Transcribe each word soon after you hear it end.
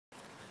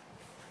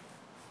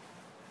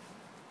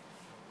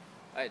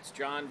It's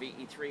John,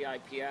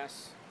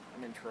 VE3IPS.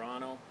 I'm in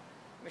Toronto.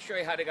 I'm going to show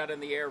you how to get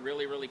in the air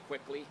really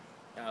quickly,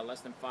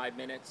 less than 5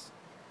 minutes.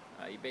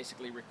 You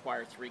basically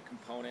require 3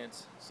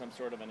 components, some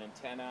sort of an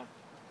antenna,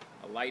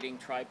 a lighting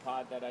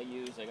tripod that I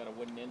use. I got a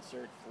wooden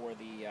insert for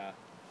the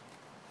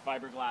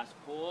fiberglass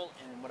pole,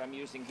 and what I'm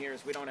using here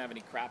is we don't have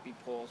any crappy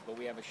poles, but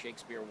we have a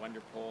Shakespeare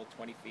Wonder pole,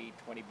 20 feet,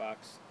 20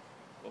 bucks,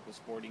 local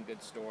sporting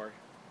goods store,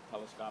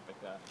 telescopic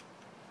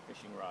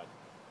fishing rod.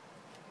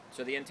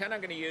 So the antenna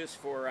I'm going to use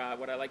for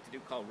what I like to do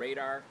called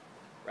radar,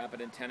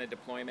 rapid antenna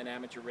deployment,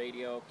 amateur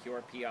radio,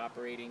 QRP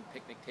operating,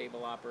 picnic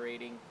table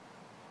operating,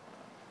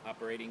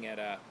 operating at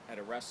a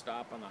rest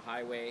stop on the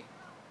highway,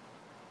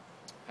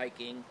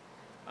 hiking.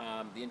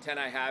 The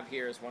antenna I have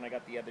here is one I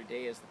got the other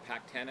day, is the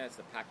PackTenna. It's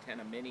the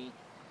PackTenna Mini.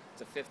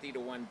 It's a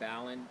 50-to-1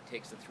 Balun.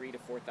 Takes a 3,000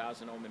 to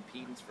 4,000 ohm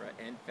impedance for an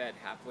end-fed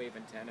half-wave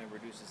antenna,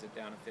 reduces it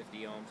down to 50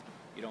 ohms.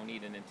 You don't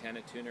need an antenna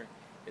tuner.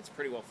 It's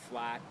pretty well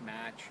flat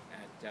match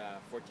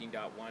at 14.1,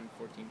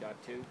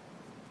 14.2.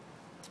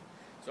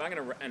 So I'm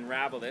going to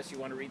unravel this. You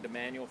want to read the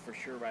manual for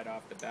sure right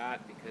off the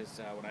bat, because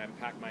when I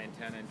unpacked my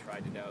antenna and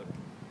tried it out,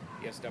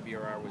 the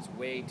SWR was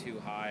way too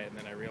high, and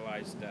then I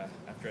realized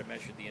after I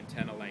measured the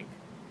antenna length,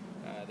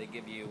 they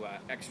give you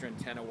extra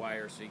antenna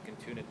wire so you can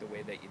tune it the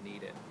way that you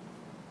need it.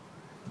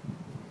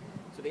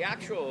 So the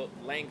actual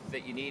length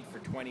that you need for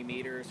 20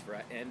 meters for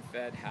an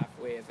end-fed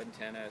half-wave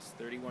antenna is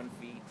 31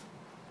 feet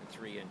and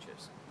 3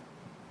 inches.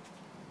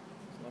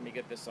 So let me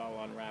get this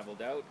all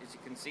unraveled out. As you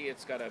can see,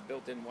 it's got a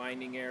built-in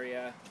winding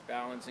area,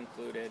 balance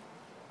included.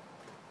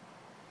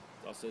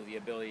 There's also the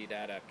ability to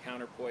add a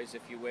counterpoise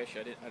if you wish.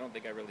 I don't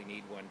think I really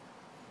need one.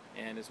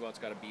 And as well, it's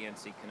got a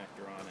BNC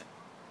connector on it.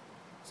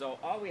 So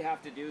all we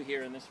have to do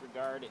here in this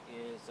regard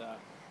is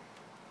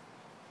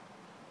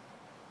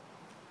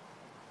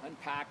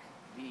unpack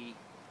the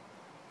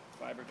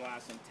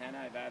fiberglass antenna.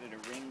 I've added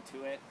a ring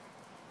to it.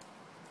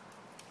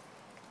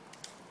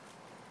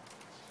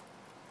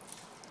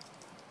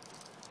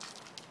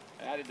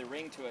 I added the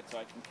ring to it so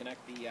I can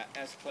connect the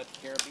S-clip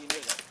carabiner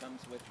that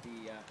comes with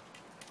the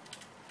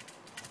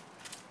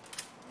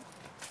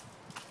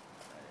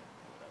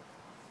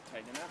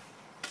tight enough.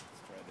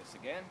 Let's try this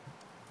again.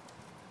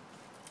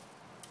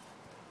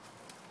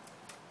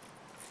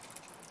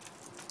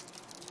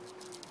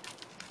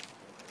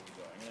 There we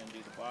go. I'm going to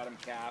do the bottom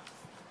cap,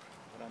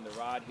 put on the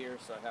rod here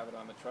so I have it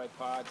on the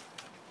tripod.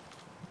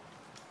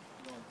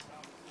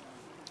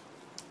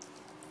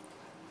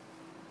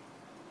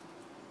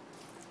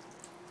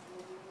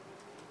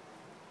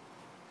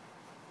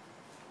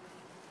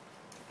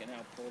 I can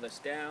now pull this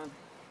down.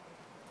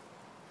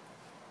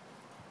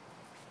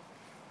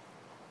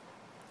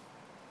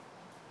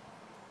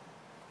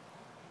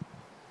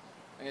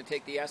 I'm going to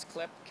take the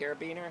S-clip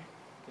carabiner,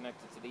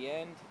 connect it to the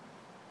end.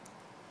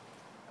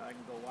 I can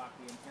go walk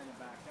the antenna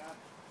back up.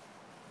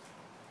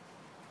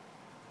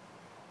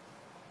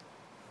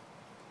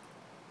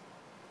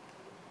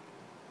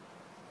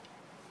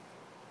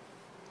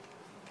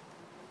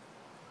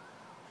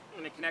 I'm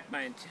going to connect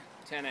my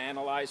antenna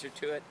analyzer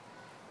to it.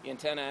 The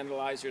antenna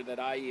analyzer that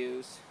I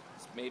use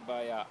is made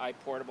by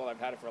iPortable. I've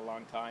had it for a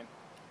long time,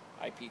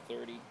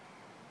 IP30.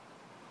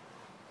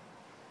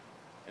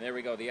 And there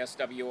we go, the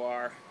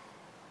SWR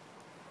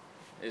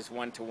is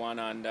 1-to-1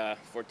 on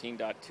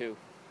 14.2.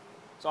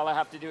 So all I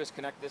have to do is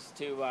connect this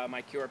to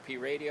my QRP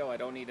radio. I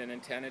don't need an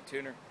antenna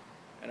tuner,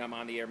 and I'm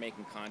on the air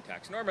making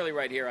contacts. Normally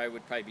right here I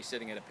would probably be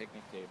sitting at a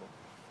picnic table.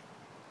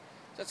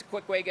 So that's a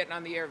quick way of getting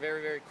on the air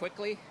very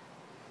quickly.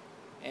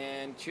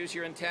 And choose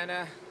your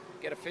antenna,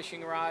 get a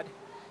fishing rod.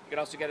 You can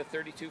also get a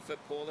 32-foot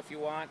pole if you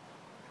want.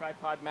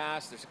 Tripod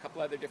mast, there's a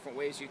couple other different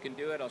ways you can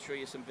do it. I'll show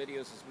you some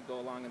videos as we go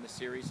along in the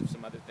series of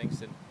some other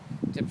things and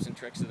tips and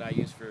tricks that I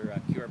use for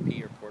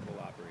QRP or portable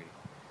operating.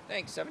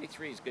 Thanks,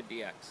 73 is good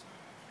DX.